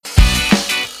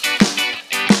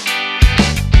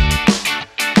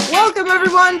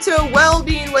everyone to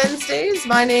Wellbeing Wednesdays.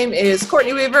 My name is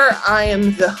Courtney Weaver. I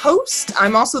am the host.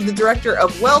 I'm also the director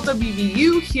of Well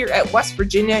WVU here at West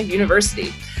Virginia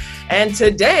University. And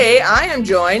today I am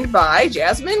joined by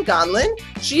Jasmine Gonlin.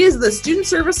 She is the student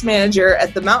service manager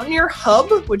at the Mountaineer Hub,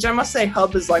 which I must say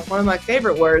hub is like one of my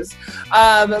favorite words.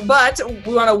 But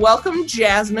we want to welcome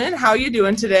Jasmine. How are you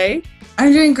doing today?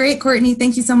 I'm doing great, Courtney.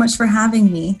 Thank you so much for having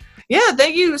me. Yeah,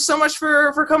 thank you so much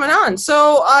for coming on.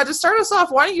 So to start us off,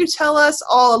 why don't you tell us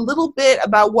all a little bit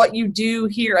about what you do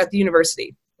here at the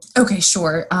university? Okay,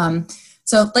 sure.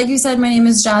 So like you said, my name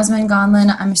is Jasmine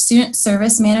Gonlin. I'm a student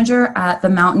service manager at the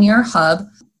Mountaineer Hub.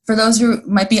 For those who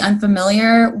might be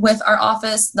unfamiliar with our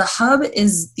office, the Hub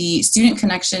is the student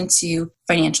connection to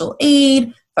financial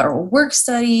aid, federal work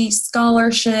study,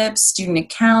 scholarships, student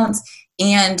accounts,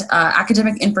 and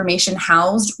academic information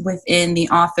housed within the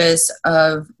office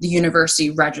of the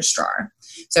university registrar.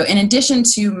 So in addition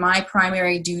to my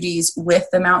primary duties with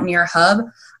the Mountaineer Hub,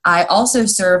 I also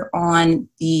serve on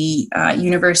the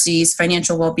university's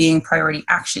Financial Wellbeing Priority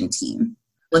Action Team,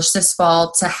 established this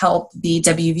fall to help the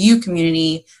WVU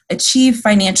community achieve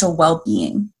financial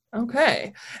well-being.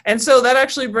 Okay. And so that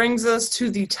actually brings us to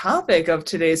the topic of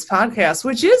today's podcast,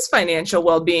 which is financial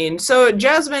well-being. So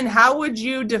Jasmine, how would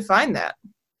you define that?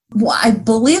 Well, I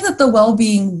believe that the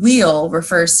well-being wheel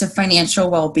refers to financial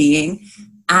well-being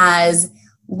as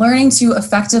learning to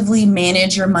effectively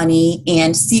manage your money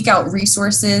and seek out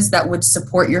resources that would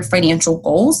support your financial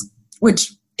goals,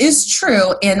 which is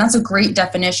true, and that's a great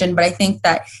definition, but I think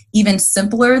that even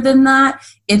simpler than that,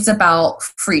 it's about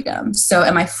freedom. So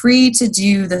am I free to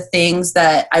do the things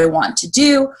that I want to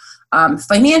do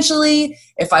financially?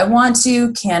 If I want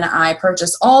to, can I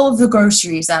purchase all of the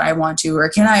groceries that I want to, or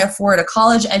can I afford a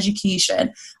college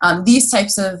education? These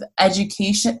types of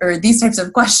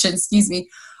questions,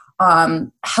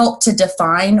 help to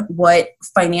define what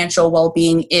financial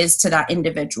well-being is to that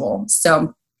individual.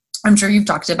 So I'm sure you've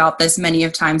talked about this many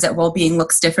of times, that well-being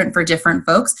looks different for different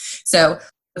folks. So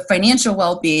the financial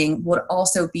well-being would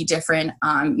also be different,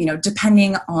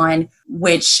 depending on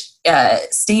which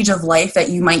stage of life that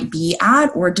you might be at,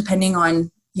 or depending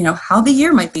on, how the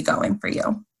year might be going for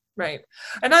you. Right.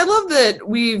 And I love that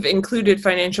we've included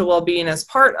financial well-being as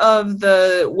part of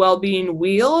the well-being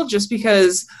wheel, just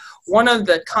because one of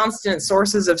the constant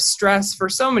sources of stress for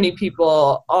so many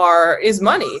people is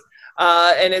money.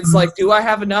 And it's like, do I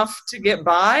have enough to get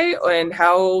by? And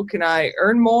how can I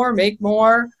earn more, make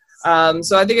more?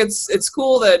 So I think it's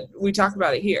cool that we talk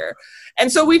about it here.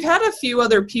 And so we've had a few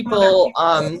other people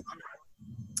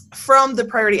from the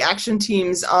priority action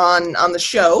teams on the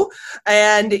show,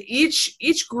 and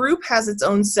each group has its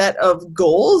own set of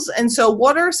goals. And so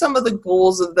what are some of the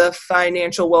goals of the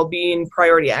financial well-being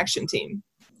priority action team?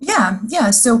 Yeah.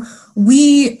 So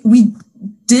we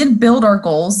did build our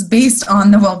goals based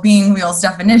on the well-being wheel's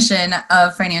definition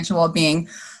of financial well-being.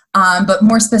 But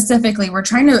more specifically, we're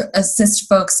trying to assist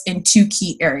folks in two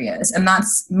key areas, and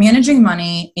that's managing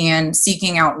money and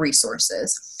seeking out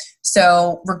resources.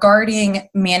 So regarding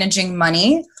managing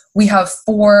money, we have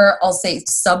 4, I'll say,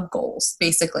 sub-goals,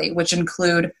 basically, which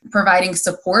include providing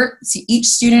support to each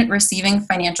student receiving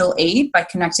financial aid by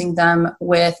connecting them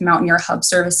with Mountaineer Hub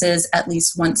services at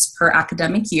least once per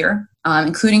academic year,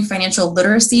 including financial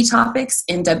literacy topics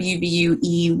in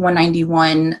WVU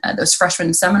 191, those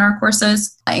freshman seminar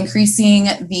courses, increasing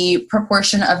the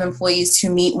proportion of employees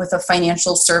who meet with a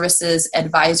financial services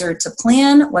advisor to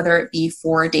plan, whether it be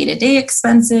for day-to-day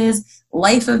expenses,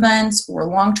 life events, or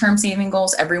long-term saving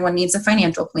goals. Everyone needs a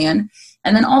financial plan.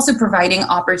 And then also providing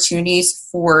opportunities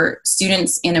for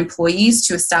students and employees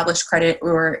to establish credit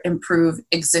or improve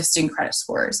existing credit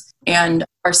scores. And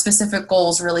our specific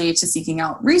goals related to seeking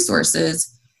out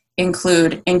resources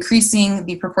include increasing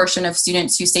the proportion of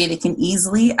students who say they can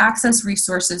easily access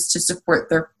resources to support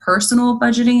their personal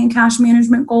budgeting and cash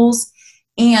management goals,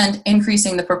 and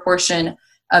increasing the proportion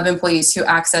of employees who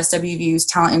access WVU's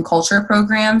talent and culture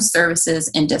programs, services,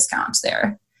 and discounts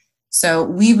there. So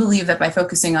we believe that by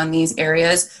focusing on these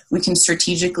areas, we can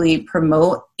strategically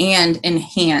promote and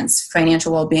enhance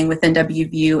financial well-being within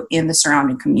WVU and the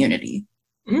surrounding community.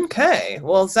 Okay,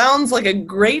 well, sounds like a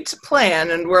great plan,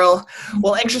 and we'll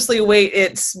anxiously await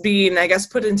its being, I guess,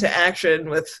 put into action.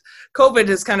 With COVID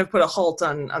has kind of put a halt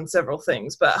on several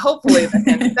things, but hopefully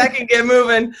that can get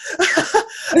moving.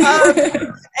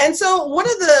 And so one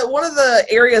of the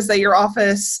areas that your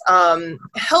office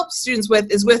helps students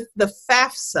with is with the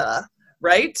FAFSA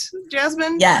right,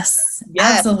 Jasmine? Yes,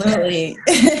 Yes. absolutely.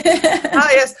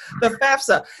 Yes, the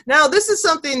FAFSA. Now, this is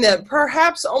something that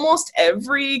perhaps almost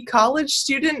every college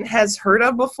student has heard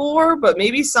of before, but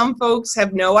maybe some folks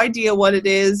have no idea what it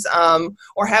is,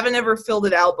 or haven't ever filled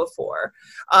it out before.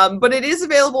 But it is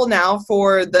available now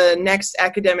for the next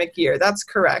academic year. That's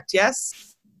correct,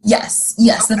 yes? Yes.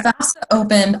 Okay. The FAFSA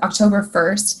opened October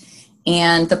 1st,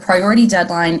 and the priority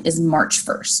deadline is March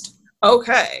 1st.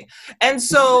 Okay. And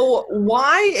so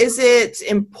why is it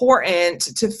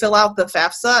important to fill out the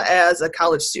FAFSA as a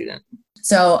college student?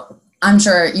 So I'm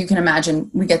sure you can imagine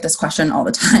we get this question all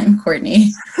the time, Courtney.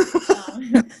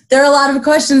 There are a lot of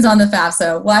questions on the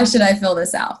FAFSA. Why should I fill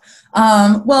this out?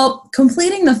 Well,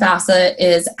 completing the FAFSA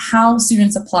is how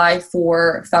students apply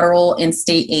for federal and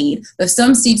state aid. Though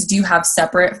some states do have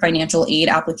separate financial aid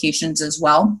applications as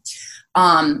well.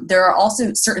 There are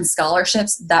also certain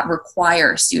scholarships that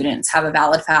require students have a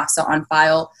valid FAFSA on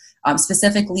file.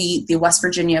 Specifically, the West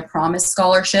Virginia Promise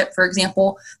Scholarship, for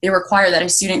example, they require that a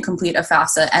student complete a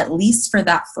FAFSA at least for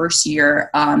that first year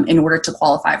in order to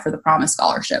qualify for the Promise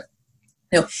Scholarship.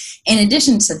 So, in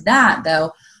addition to that,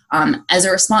 though, as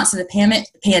a response to the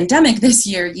pandemic this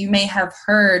year, you may have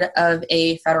heard of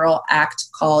a federal act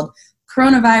called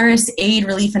Coronavirus Aid,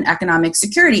 Relief, and Economic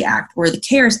Security Act, or the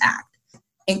CARES Act.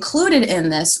 Included in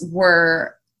this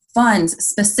were funds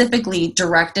specifically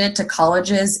directed to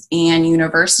colleges and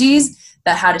universities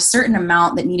that had a certain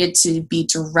amount that needed to be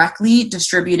directly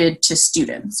distributed to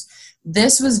students.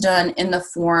 This was done in the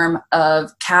form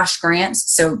of cash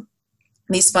grants. So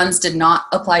these funds did not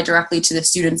apply directly to the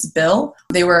student's bill.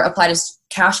 They were applied as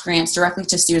cash grants directly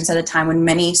to students at a time when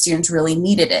many students really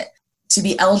needed it. To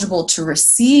be eligible to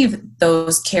receive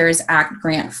those CARES Act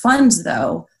grant funds,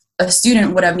 though, a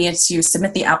student would have needed to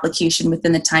submit the application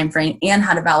within the time frame and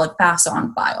had a valid FAFSA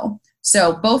on file.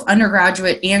 So both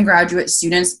undergraduate and graduate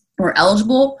students were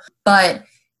eligible, but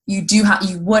you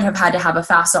would have had to have a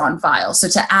FAFSA on file. So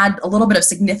to add a little bit of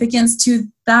significance to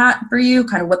that for you,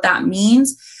 kind of what that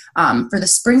means, for the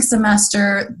spring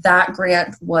semester, that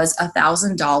grant was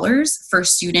 $1,000 for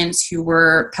students who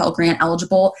were Pell Grant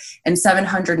eligible and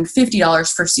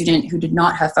 $750 for students who did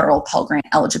not have federal Pell Grant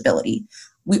eligibility.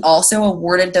 We also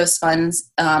awarded those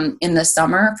funds in the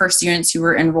summer for students who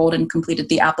were enrolled and completed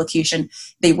the application.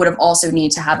 They would have also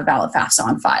needed to have a valid FAFSA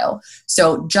on file.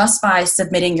 So just by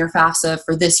submitting your FAFSA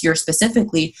for this year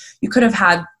specifically, you could have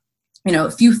had,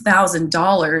 a few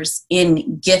 $1,000s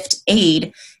in gift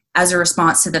aid as a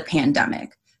response to the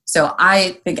pandemic. So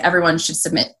I think everyone should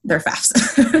submit their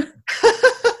FAFSA.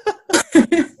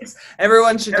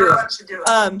 Everyone should do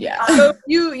it. Yeah. So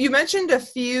you mentioned a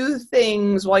few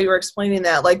things while you were explaining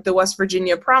that, like the West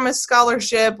Virginia Promise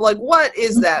Scholarship. Like, what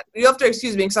is that? You have to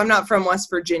excuse me because I'm not from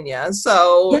West Virginia.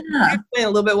 So Can you explain a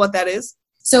little bit what that is?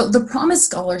 So the Promise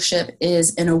Scholarship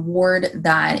is an award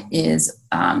that is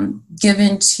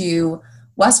given to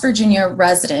West Virginia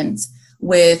residents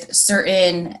with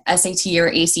certain SAT or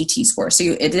ACT scores. So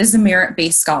it is a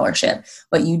merit-based scholarship,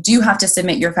 but you do have to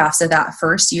submit your FAFSA that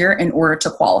first year in order to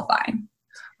qualify.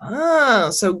 Oh,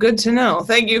 so good to know.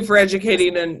 Thank you for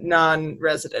educating a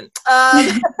non-resident.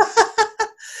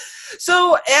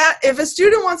 So if a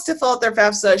student wants to fill out their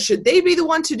FAFSA, should they be the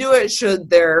one to do it? Should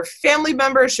their family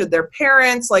members, should their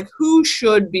parents, who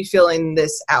should be filling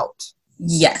this out?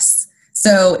 Yes.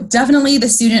 So definitely the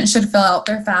student should fill out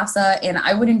their FAFSA, and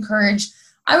I would encourage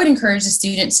the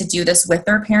student to do this with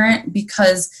their parent,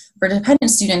 because for dependent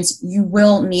students, you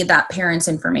will need that parent's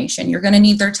information. You're going to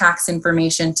need their tax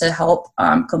information to help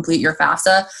complete your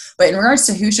FAFSA. But in regards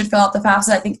to who should fill out the FAFSA,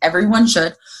 I think everyone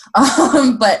should.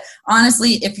 But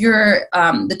honestly, if you're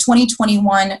the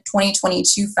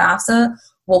 2021-2022 FAFSA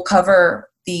will cover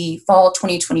the fall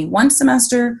 2021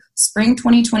 semester, spring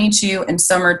 2022, and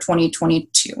summer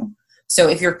 2022. So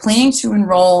if you're planning to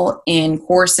enroll in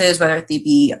courses, whether they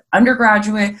be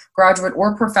undergraduate, graduate,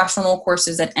 or professional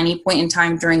courses at any point in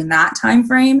time during that time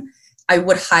frame, I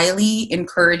would highly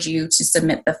encourage you to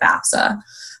submit the FAFSA.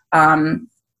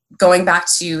 Going back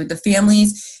to the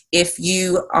families, if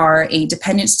you are a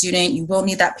dependent student, you will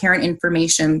need that parent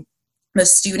information. The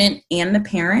student and the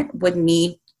parent would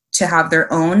need to have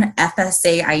their own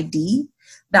FSA ID.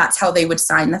 That's how they would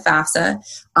sign the FAFSA.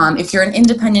 If you're an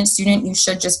independent student, you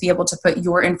should just be able to put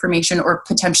your information or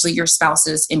potentially your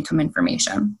spouse's income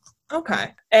information.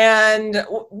 Okay. And,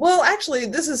 well, actually,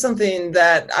 this is something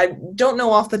that I don't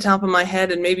know off the top of my head,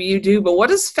 and maybe you do, but what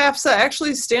does FAFSA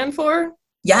actually stand for?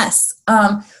 Yes.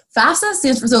 FAFSA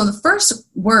stands for, so the first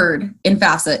word in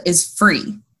FAFSA is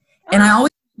free. And I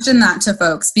always mention that to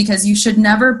folks because you should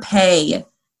never pay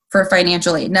for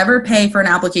financial aid. Never pay for an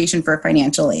application for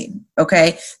financial aid,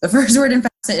 okay? The first word in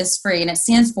FAFSA is free, and it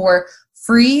stands for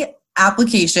free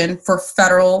application for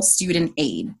federal student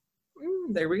aid.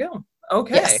 There we go.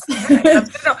 Okay. Yes. That's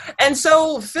good to know. And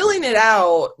so filling it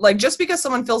out, like just because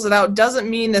someone fills it out doesn't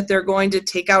mean that they're going to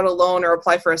take out a loan or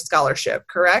apply for a scholarship,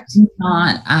 correct?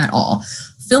 Not at all.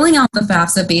 Filling out the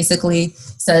FAFSA basically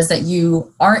says that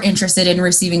you are interested in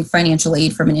receiving financial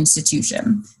aid from an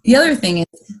institution. The other thing is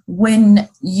when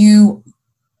you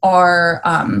are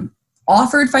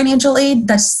offered financial aid,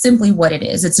 that's simply what it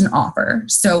is. It's an offer.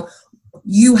 So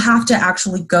you have to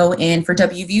actually go in, for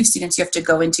WVU students, you have to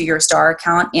go into your STAR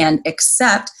account and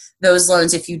accept those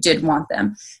loans if you did want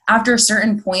them. After a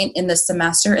certain point in the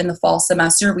semester, in the fall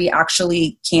semester, we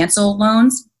actually cancel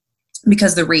loans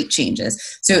because the rate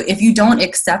changes. So if you don't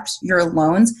accept your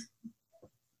loans,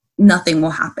 nothing will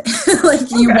happen.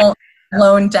 Like you won't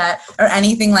loan debt or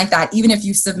anything like that, even if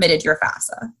you submitted your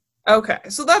FAFSA. Okay,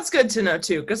 so that's good to know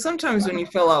too, because sometimes when you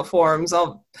fill out forms,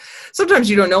 sometimes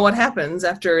you don't know what happens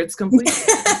after it's completed.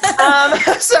 All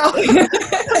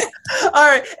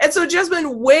right, and so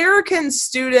Jasmine, where can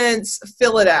students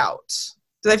fill it out?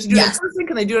 Do they have to do it in person?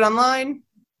 Can they do it online?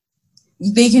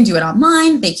 They can do it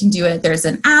online. They can do it. There's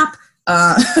an app.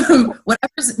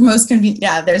 Whatever's most convenient.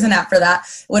 Yeah, there's an app for that.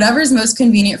 Whatever's most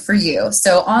convenient for you.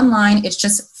 So online, it's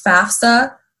just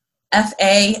FAFSA,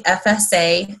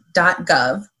 FAFSA.gov.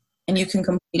 And you can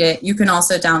complete it. You can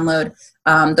also download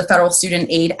the Federal Student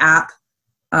Aid app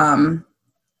to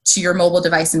your mobile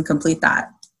device and complete that.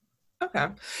 Okay.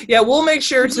 Yeah, we'll make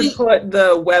sure to put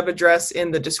the web address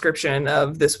in the description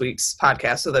of this week's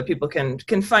podcast so that people can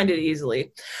find it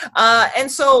easily.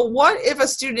 And so what if a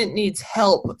student needs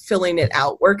help filling it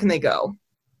out? Where can they go?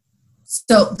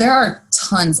 So there are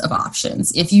tons of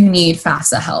options if you need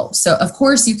FAFSA help. So of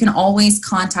course, you can always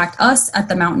contact us at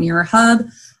the Mountaineer Hub.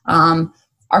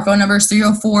 Our phone number is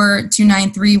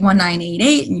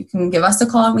 304-293-1988, and you can give us a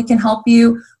call and we can help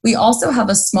you. We also have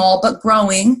a small but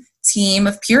growing team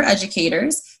of peer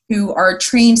educators who are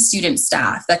trained student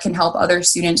staff that can help other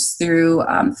students through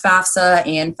FAFSA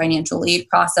and financial aid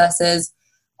processes.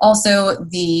 Also,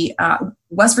 the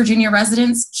West Virginia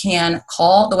residents can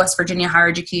call the West Virginia Higher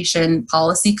Education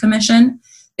Policy Commission.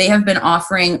 They have been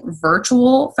offering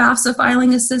virtual FAFSA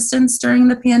filing assistance during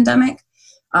the pandemic.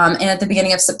 And at the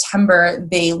beginning of September,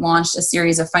 they launched a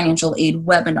series of financial aid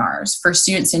webinars for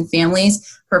students and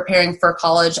families preparing for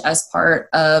college as part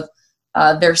of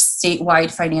their statewide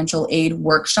financial aid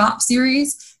workshop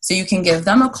series. So you can give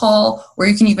them a call, or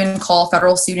you can even call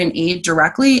Federal Student Aid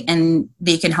directly, and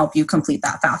they can help you complete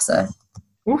that FAFSA.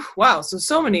 Oof, wow,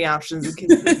 so many options in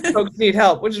case folks need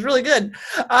help, which is really good.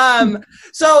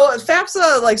 So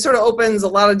FAFSA sort of opens a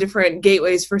lot of different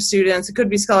gateways for students. It could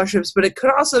be scholarships, but it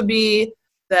could also be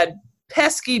that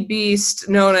pesky beast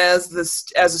known as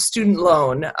a student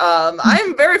loan.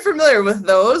 I'm very familiar with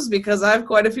those because I have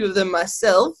quite a few of them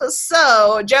myself.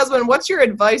 So, Jasmine, what's your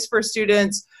advice for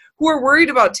students who are worried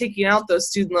about taking out those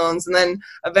student loans and then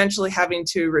eventually having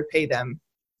to repay them?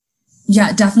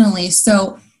 Yeah, definitely.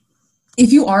 So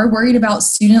if you are worried about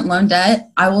student loan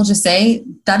debt, I will just say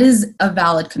that is a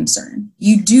valid concern.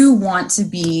 You do want to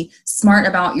be smart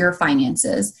about your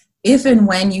finances. If and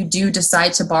when you do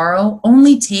decide to borrow,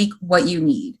 only take what you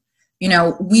need. You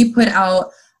know, we put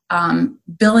out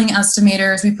billing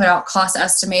estimators, we put out cost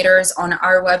estimators on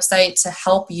our website to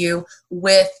help you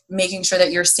with making sure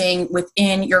that you're staying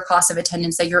within your cost of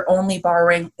attendance, that you're only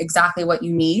borrowing exactly what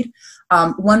you need.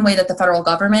 One way that the federal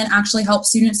government actually helps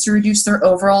students to reduce their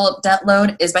overall debt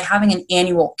load is by having an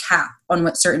annual cap on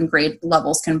what certain grade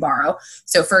levels can borrow.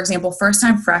 So for example,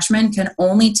 first-time freshmen can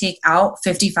only take out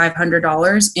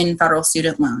 $5,500 in federal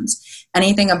student loans.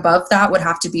 Anything above that would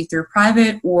have to be through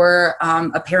private, or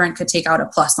a parent could take out a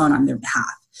PLUS loan on their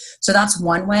behalf. So that's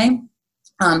one way.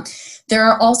 There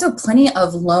are also plenty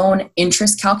of loan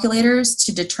interest calculators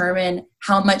to determine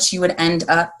how much you would end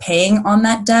up paying on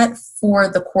that debt for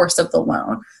the course of the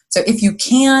loan. So if you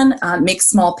can make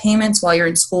small payments while you're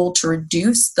in school to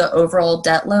reduce the overall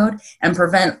debt load and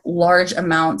prevent large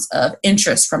amounts of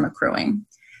interest from accruing.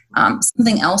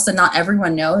 Something else that not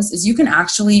everyone knows is you can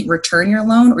actually return your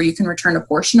loan, or you can return a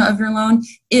portion of your loan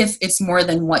if it's more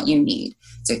than what you need.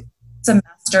 So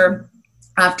semester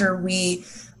after we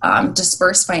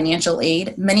disperse financial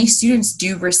aid, many students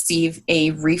do receive a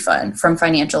refund from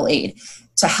financial aid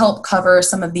to help cover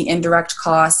some of the indirect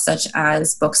costs, such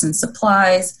as books and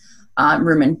supplies,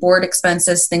 room and board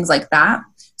expenses, things like that.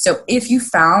 So if you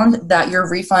found that your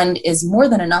refund is more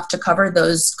than enough to cover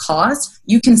those costs,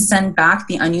 you can send back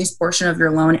the unused portion of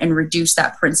your loan and reduce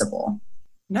that principal.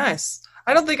 Nice.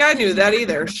 I don't think I knew that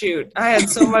either. Shoot, I had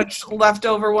so much left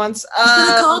over once. You should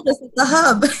have called us at the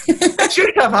hub. I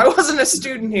should have. I wasn't a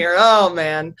student here. Oh,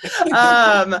 man. And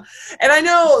I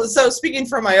know, so speaking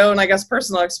from my own, I guess,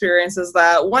 personal experience is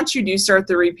that once you do start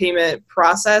the repayment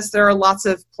process, there are lots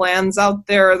of plans out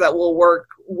there that will work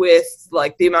with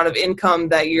like the amount of income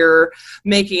that you're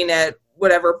making at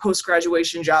whatever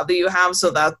post-graduation job that you have, so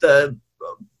that the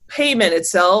payment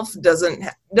itself doesn't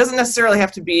necessarily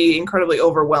have to be incredibly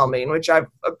overwhelming, which I've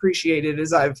appreciated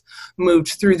as I've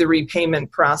moved through the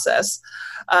repayment process.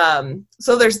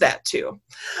 So there's that too.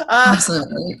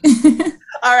 Absolutely.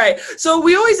 All right. So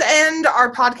we always end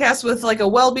our podcast with like a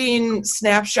well-being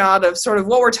snapshot of sort of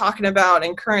what we're talking about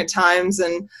in current times.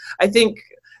 And I think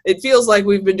it feels like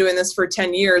we've been doing this for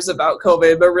 10 years about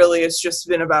COVID, but really it's just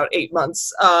been about 8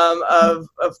 months of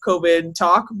COVID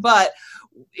talk. But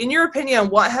in your opinion,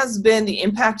 what has been the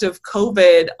impact of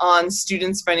COVID on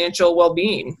students' financial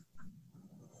well-being?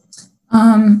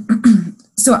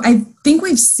 So I think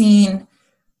we've seen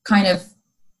kind of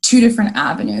two different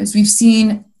avenues. We've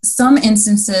seen some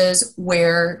instances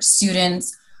where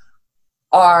students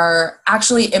are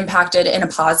actually impacted in a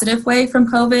positive way from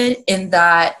COVID, in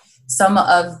that some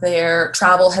of their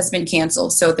travel has been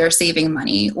canceled, so they're saving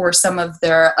money, or some of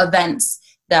their events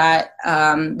that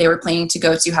they were planning to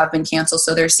go to have been canceled,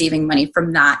 so they're saving money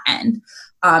from that end.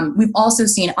 We've also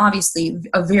seen, obviously,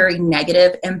 a very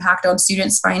negative impact on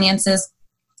students' finances,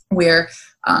 where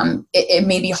it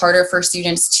may be harder for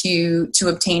students to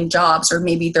obtain jobs, or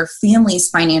maybe their family's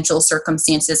financial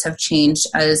circumstances have changed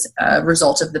as a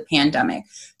result of the pandemic.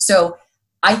 So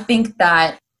I think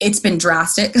that it's been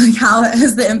drastic. Like, how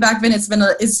has the impact been?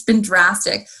 It's been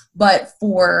drastic. But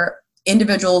for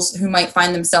individuals who might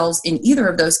find themselves in either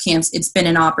of those camps, it's been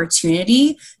an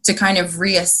opportunity to kind of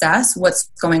reassess what's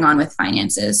going on with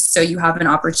finances. So you have an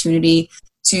opportunity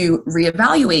to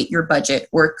reevaluate your budget,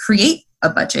 or create a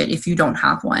budget if you don't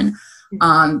have one.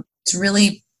 It's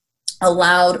really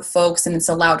allowed folks, and it's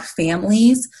allowed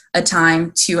families, a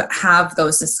time to have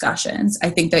those discussions. I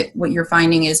think that what you're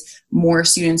finding is more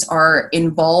students are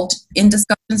involved in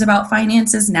discussions about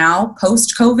finances now,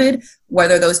 post-COVID,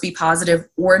 whether those be positive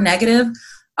or negative.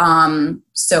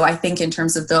 So I think in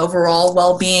terms of the overall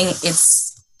well-being,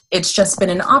 it's just been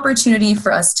an opportunity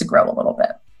for us to grow a little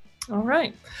bit. All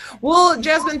right. Well,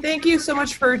 Jasmine, thank you so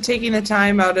much for taking the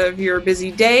time out of your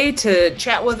busy day to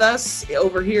chat with us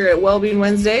over here at Wellbeing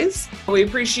Wednesdays. We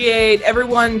appreciate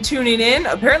everyone tuning in.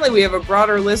 Apparently, we have a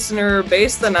broader listener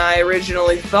base than I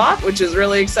originally thought, which is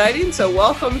really exciting. So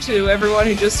welcome to everyone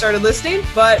who just started listening.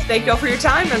 But thank you all for your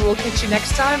time, and we'll catch you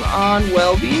next time on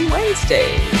Wellbeing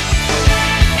Wednesdays.